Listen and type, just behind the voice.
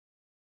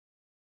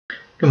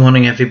Good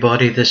morning,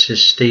 everybody. This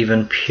is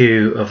Stephen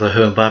Pugh of the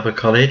Home Bible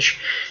College.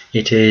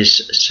 It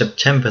is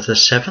September the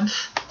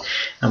 7th,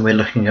 and we're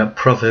looking at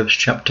Proverbs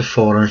chapter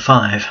 4 and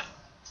 5.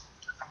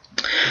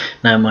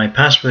 Now, my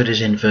password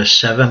is in verse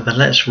 7, but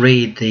let's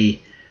read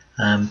the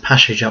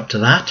passage up to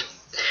that.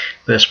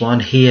 Verse 1,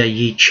 Hear,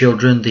 ye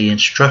children, the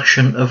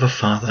instruction of a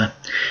father,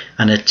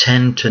 and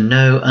attend to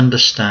no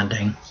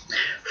understanding,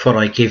 for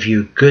I give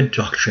you good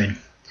doctrine.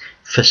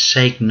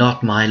 Forsake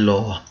not my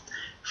law.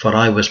 For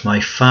I was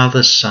my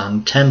father's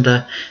son,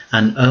 tender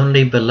and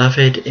only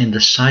beloved in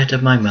the sight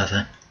of my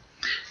mother.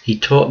 He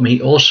taught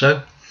me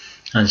also,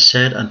 and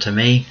said unto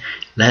me,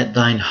 Let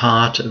thine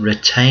heart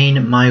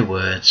retain my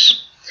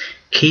words,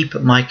 keep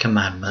my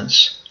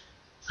commandments,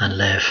 and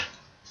live.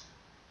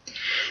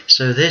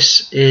 So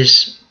this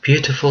is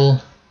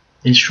beautiful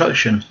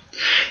instruction.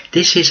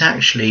 This is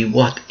actually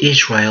what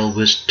Israel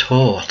was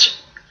taught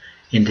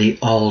in the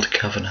Old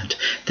Covenant.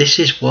 This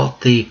is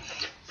what the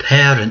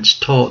parents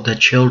taught their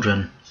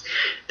children.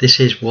 This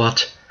is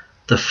what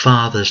the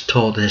fathers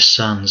taught their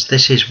sons.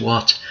 This is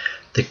what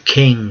the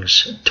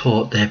kings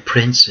taught their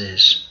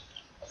princes.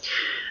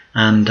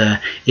 And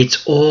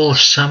it's all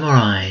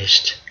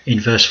summarized in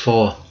verse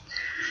 4.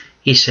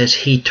 He says,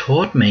 He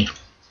taught me.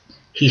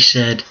 He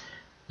said,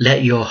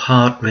 Let your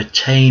heart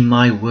retain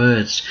my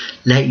words.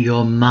 Let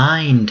your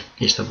mind,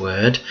 is the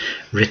word,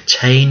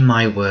 retain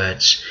my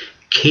words.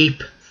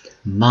 Keep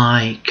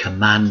my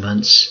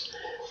commandments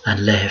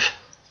and live.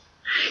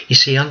 You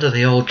see, under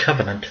the Old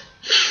Covenant,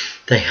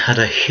 they had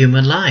a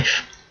human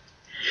life.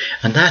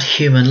 And that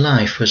human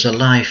life was a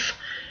life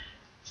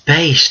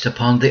based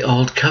upon the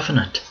Old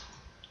Covenant.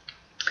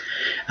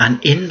 And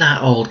in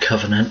that Old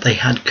Covenant, they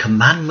had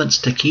commandments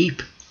to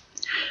keep.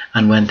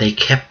 And when they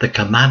kept the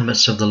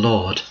commandments of the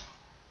Lord,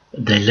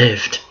 they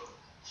lived.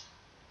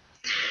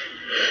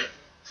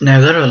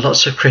 Now, there are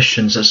lots of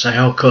Christians that say,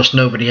 of course,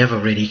 nobody ever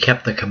really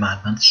kept the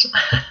commandments.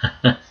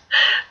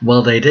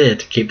 Well, they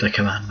did keep the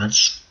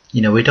commandments.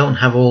 You know, we don't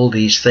have all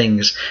these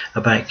things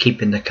about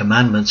keeping the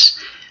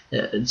commandments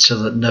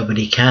so that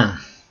nobody can.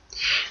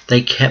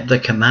 They kept the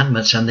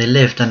commandments and they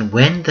lived. And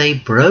when they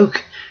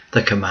broke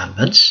the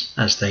commandments,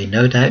 as they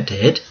no doubt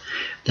did,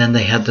 then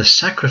they had the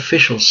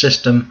sacrificial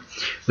system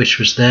which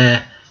was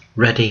there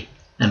ready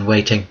and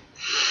waiting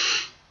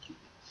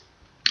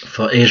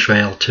for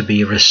Israel to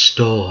be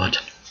restored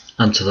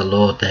unto the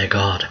Lord their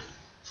God.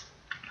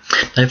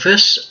 Now,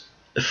 verse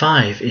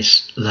 5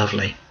 is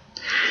lovely.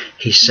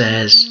 He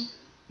says,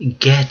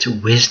 Get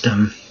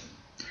wisdom,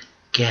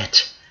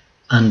 get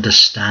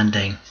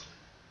understanding.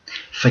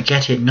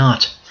 Forget it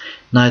not,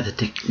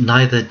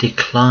 neither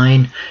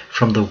decline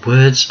from the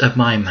words of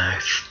my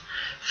mouth.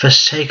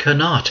 Forsake her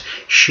not,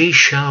 she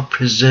shall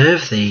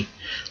preserve thee.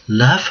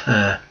 Love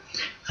her,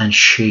 and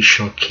she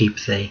shall keep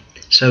thee.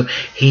 So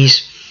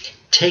he's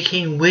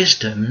taking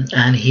wisdom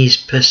and he's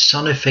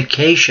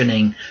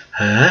personificationing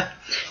her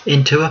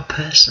into a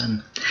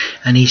person.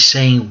 And he's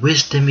saying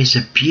wisdom is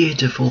a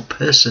beautiful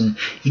person.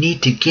 You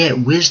need to get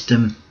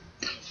wisdom.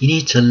 You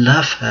need to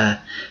love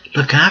her,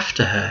 look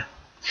after her.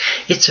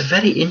 It's a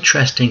very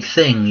interesting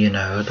thing, you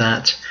know,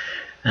 that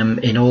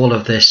in all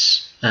of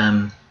this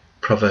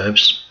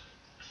Proverbs,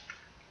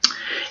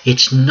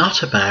 it's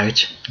not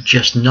about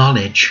just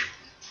knowledge.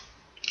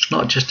 It's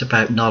not just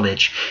about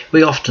knowledge.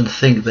 We often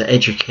think that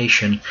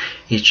education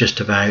is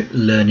just about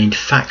learning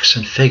facts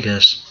and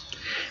figures.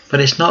 But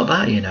it's not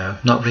that, you know,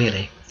 not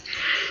really.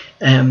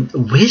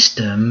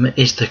 Wisdom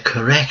is the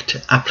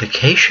correct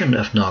application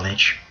of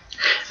knowledge.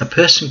 A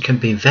person can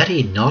be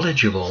very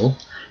knowledgeable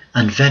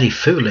and very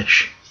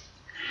foolish,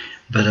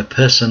 but a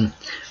person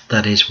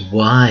that is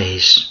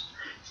wise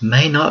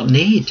may not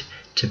need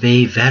to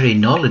be very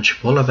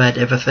knowledgeable about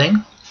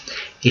everything.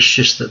 It's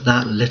just that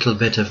that little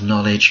bit of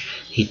knowledge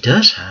he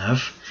does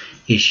have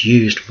is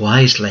used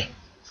wisely.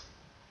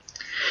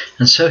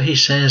 And so he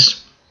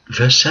says,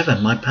 verse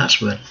 7, my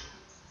password,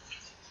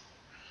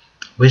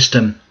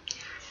 wisdom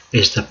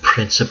is the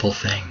principal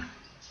thing.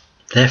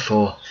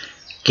 Therefore,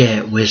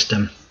 get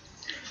wisdom,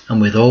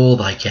 and with all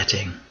thy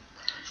getting,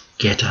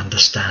 get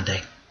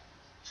understanding.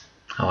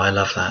 Oh, I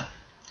love that.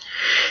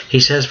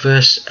 He says,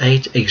 verse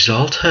 8,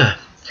 Exalt her,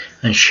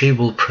 and she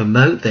will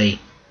promote thee.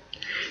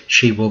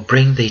 She will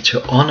bring thee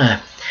to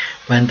honour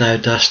when thou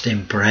dost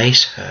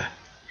embrace her.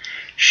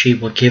 She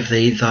will give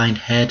thee thine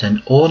head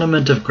an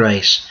ornament of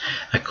grace,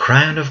 a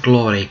crown of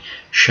glory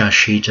shall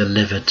she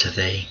deliver to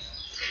thee.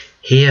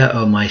 Hear,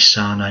 O my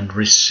son, and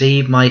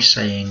receive my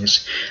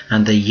sayings,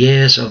 and the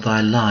years of thy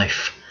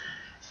life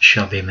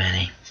shall be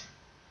many.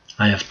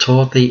 I have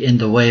taught thee in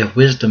the way of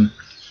wisdom.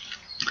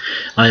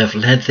 I have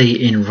led thee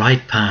in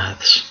right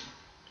paths.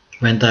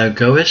 When thou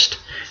goest,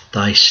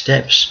 thy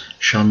steps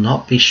shall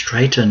not be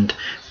straitened.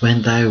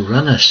 When thou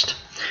runnest,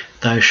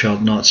 thou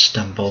shalt not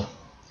stumble.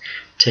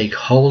 Take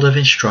hold of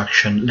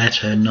instruction, let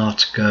her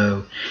not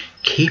go.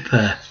 Keep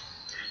her,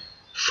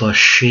 for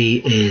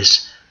she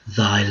is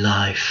thy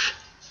life.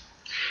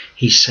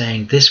 He's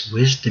saying this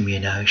wisdom,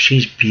 you know,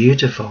 she's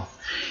beautiful.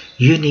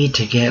 You need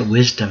to get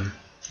wisdom.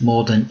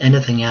 more than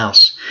anything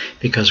else,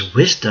 because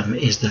wisdom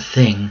is the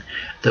thing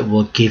that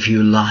will give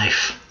you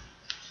life.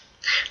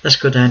 Let's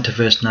go down to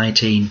verse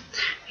 19.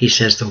 He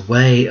says, the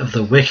way of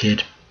the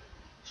wicked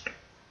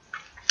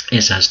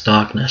is as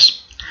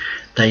darkness.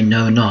 They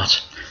know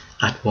not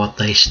at what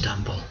they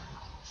stumble.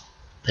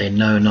 They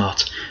know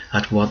not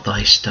at what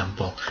they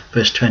stumble.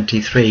 Verse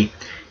 23,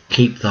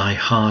 keep thy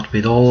heart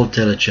with all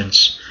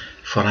diligence,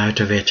 for out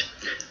of it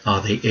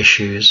are the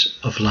issues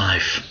of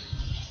life.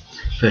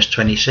 Verse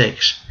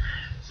 26,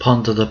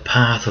 ponder the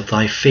path of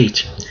thy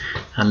feet,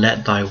 and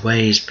let thy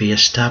ways be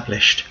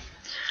established.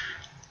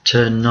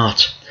 Turn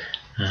not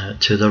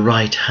to the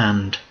right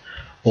hand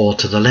or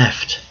to the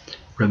left.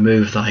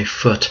 Remove thy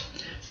foot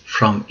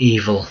from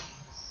evil.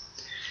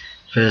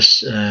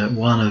 Verse 1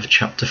 of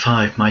chapter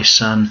 5, my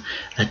son,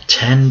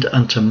 attend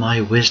unto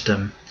my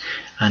wisdom,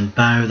 and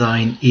bow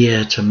thine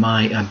ear to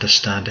my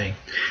understanding,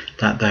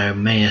 that thou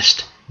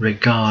mayest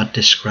regard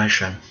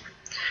discretion,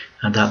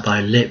 and that thy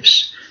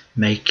lips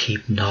may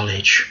keep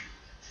knowledge.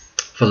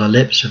 For the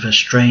lips of a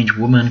strange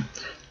woman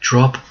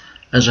drop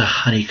as a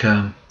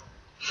honeycomb.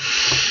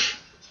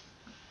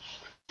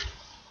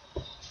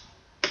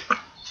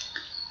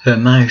 Her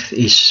mouth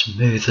is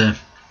smoother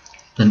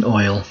than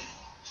oil,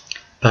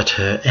 but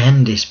her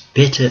end is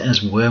bitter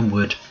as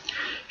wormwood,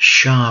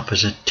 sharp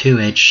as a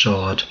two-edged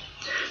sword.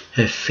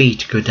 Her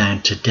feet go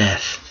down to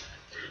death,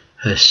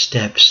 her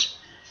steps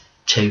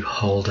take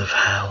hold of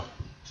hell.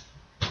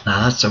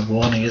 Now that's a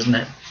warning, isn't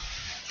it?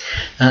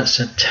 That's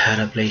a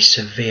terribly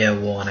severe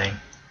warning.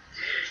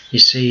 You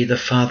see, the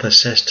father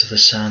says to the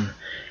son,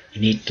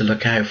 you need to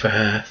look out for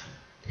her,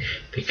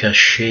 because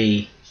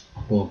she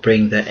will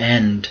bring the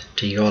end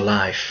to your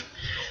life.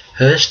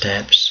 Her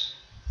steps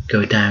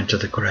go down to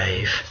the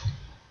grave.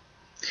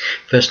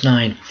 Verse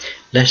 9,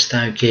 lest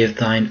thou give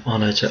thine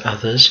honour to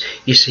others.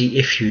 You see,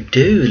 if you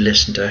do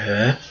listen to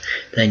her,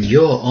 then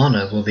your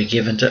honour will be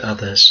given to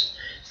others,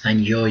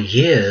 and your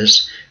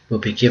years will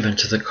be given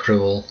to the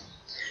cruel.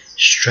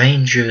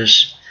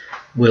 Strangers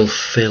will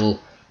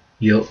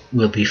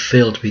be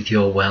filled with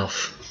your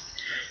wealth,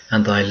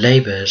 and thy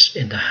labours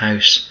in the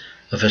house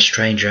of a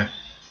stranger.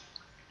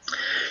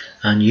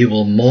 And you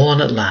will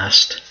mourn at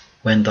last,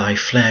 when thy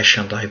flesh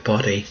and thy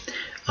body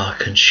are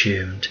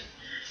consumed,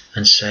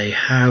 and say,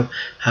 how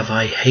have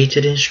I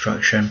hated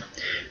instruction?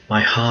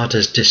 My heart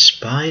has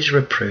despised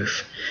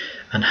reproof,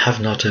 and have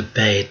not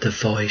obeyed the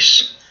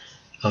voice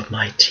of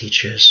my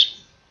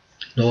teachers,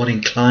 nor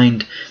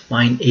inclined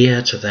mine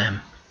ear to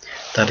them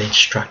that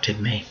instructed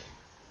me.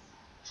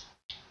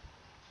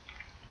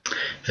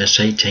 Verse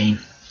 18,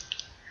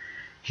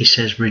 he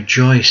says,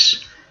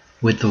 rejoice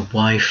with the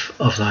wife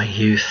of thy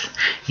youth.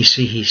 You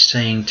see, he's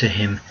saying to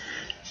him,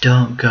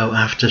 don't go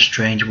after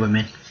strange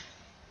women.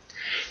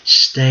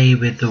 Stay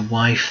with the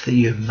wife that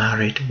you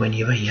married when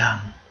you were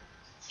young.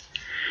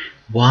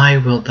 Why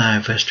wilt thou,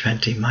 verse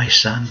 20, my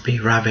son, be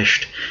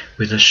ravished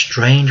with a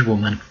strange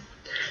woman,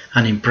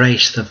 and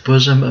embrace the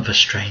bosom of a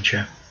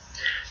stranger?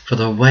 For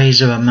the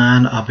ways of a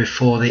man are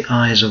before the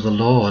eyes of the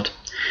Lord,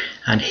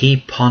 and he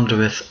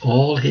pondereth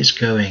all his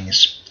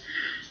goings.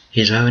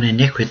 His own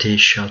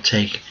iniquities shall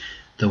take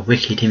the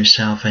wicked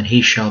himself, and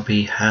he shall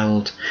be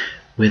held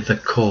with the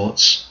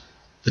cords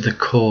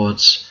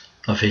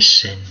of his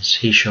sins.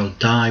 He shall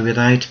die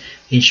without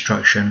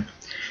instruction,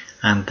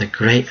 and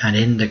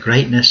in the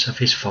greatness of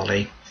his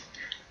folly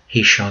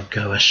he shall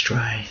go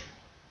astray.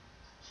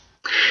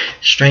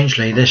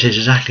 Strangely, this is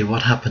exactly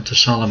what happened to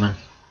Solomon.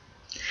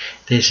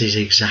 This is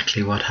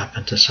exactly what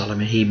happened to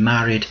Solomon. He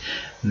married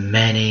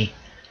many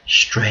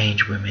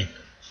strange women.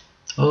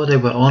 Oh, they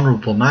were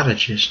honourable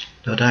marriages,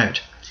 no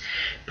doubt,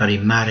 but he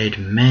married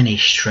many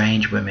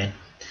strange women,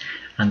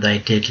 and they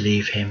did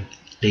lead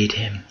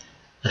him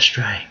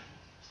astray.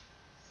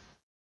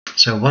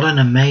 So what an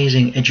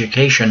amazing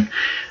education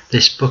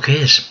this book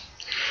is.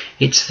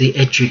 It's the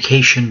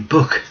education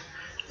book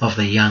of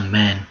the young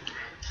men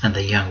and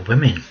the young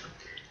women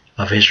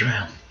of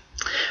Israel.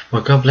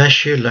 Well, God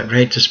bless you. Look,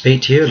 great to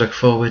speak to you. Look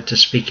forward to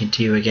speaking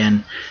to you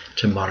again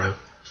tomorrow.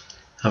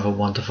 Have a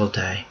wonderful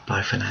day.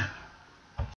 Bye for now.